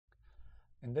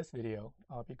In this video,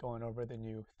 I'll be going over the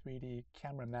new 3D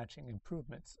camera matching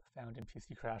improvements found in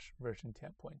PC Crash version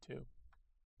 10.2.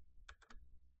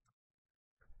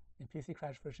 In PC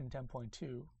Crash version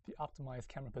 10.2, the Optimize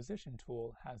Camera Position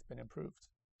tool has been improved.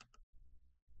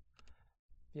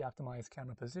 The Optimize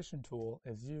Camera Position tool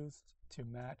is used to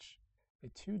match a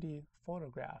 2D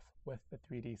photograph with the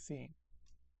 3D scene.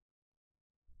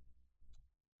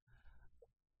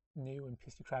 New in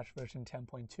PC Crash version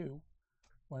 10.2,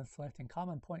 when selecting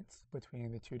common points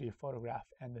between the 2D photograph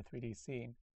and the 3D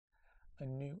scene, a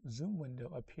new zoom window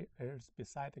appears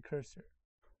beside the cursor.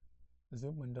 The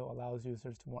zoom window allows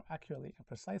users to more accurately and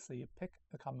precisely pick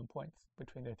the common points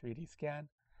between their 3D scan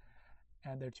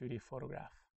and their 2D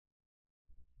photograph.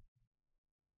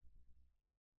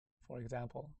 For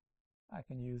example, I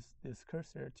can use this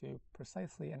cursor to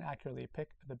precisely and accurately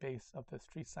pick the base of the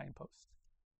street signpost.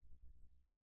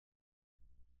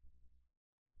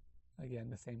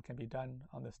 Again, the same can be done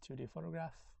on this 2D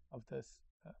photograph of this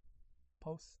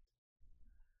post,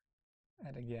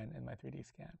 and again in my 3D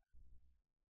scan.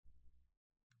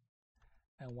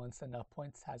 And once enough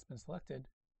points has been selected,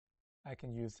 I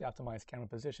can use the Optimize Camera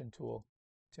Position tool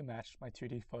to match my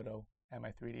 2D photo and my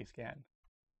 3D scan.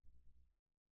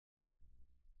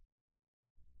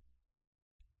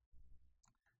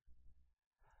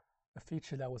 A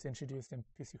feature that was introduced in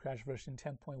PC Crash version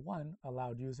 10.1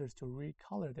 allowed users to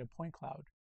recolor their point cloud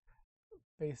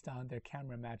based on their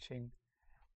camera matching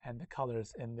and the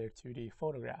colors in their 2D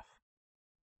photograph.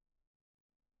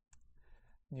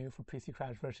 New for PC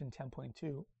Crash version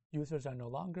 10.2, users are no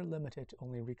longer limited to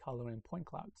only recoloring point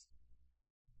clouds.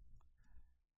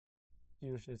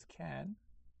 Users can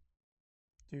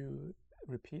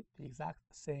repeat the exact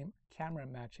same camera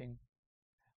matching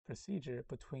procedure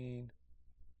between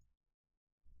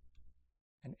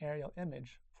an aerial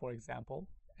image, for example,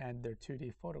 and their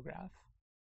 2D photograph,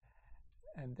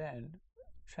 and then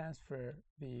transfer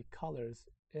the colors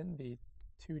in the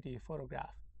 2D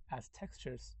photograph as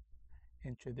textures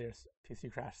into their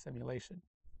PC Crash simulation.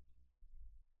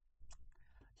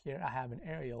 Here I have an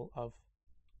aerial of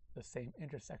the same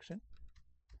intersection,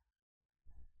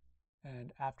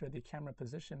 and after the camera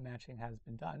position matching has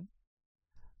been done,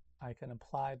 I can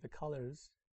apply the colors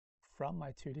from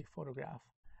my 2D photograph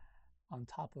on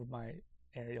top of my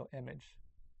aerial image.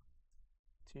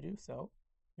 To do so,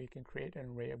 we can create an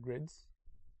array of grids.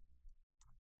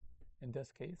 In this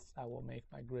case, I will make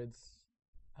my grids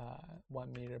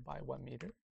 1 meter by 1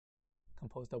 meter,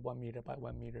 composed of 1 meter by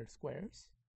 1 meter squares,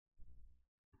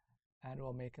 and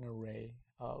we'll make an array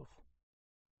of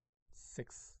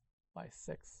 6 by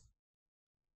 6.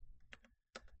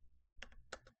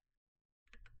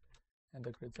 And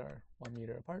the grids are 1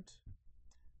 meter apart.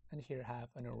 And here I have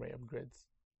an array of grids.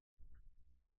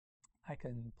 I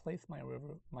can place my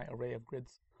array of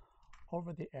grids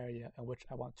over the area in which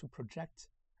I want to project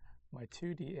my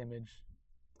 2D image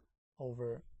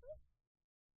over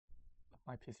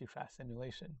my PC Crash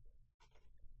simulation.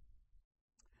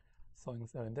 So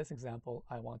in this example,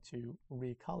 I want to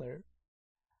recolor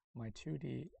my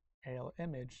 2D aerial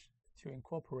image to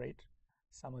incorporate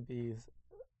some of these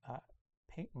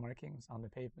paint markings on the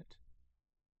pavement.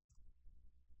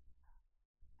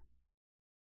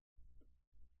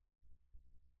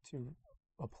 To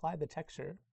apply the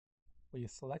texture, we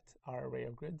select our array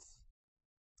of grids,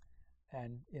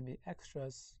 and in the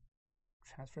Extras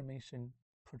Transformation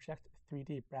Project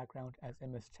 3D Background as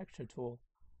Image Texture tool,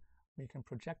 we can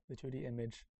project the 2D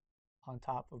image on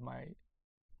top of my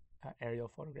aerial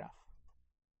photograph.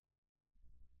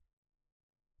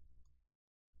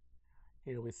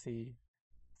 Here we see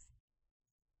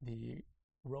the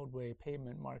roadway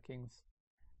pavement markings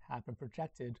have been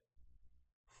projected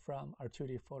from our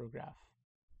 2D photograph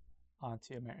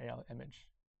onto my aerial image.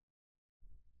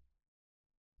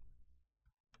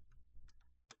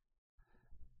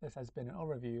 This has been an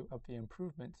overview of the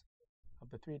improvement of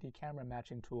the 3D camera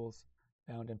matching tools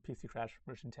found in PC Crash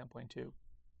version 10.2.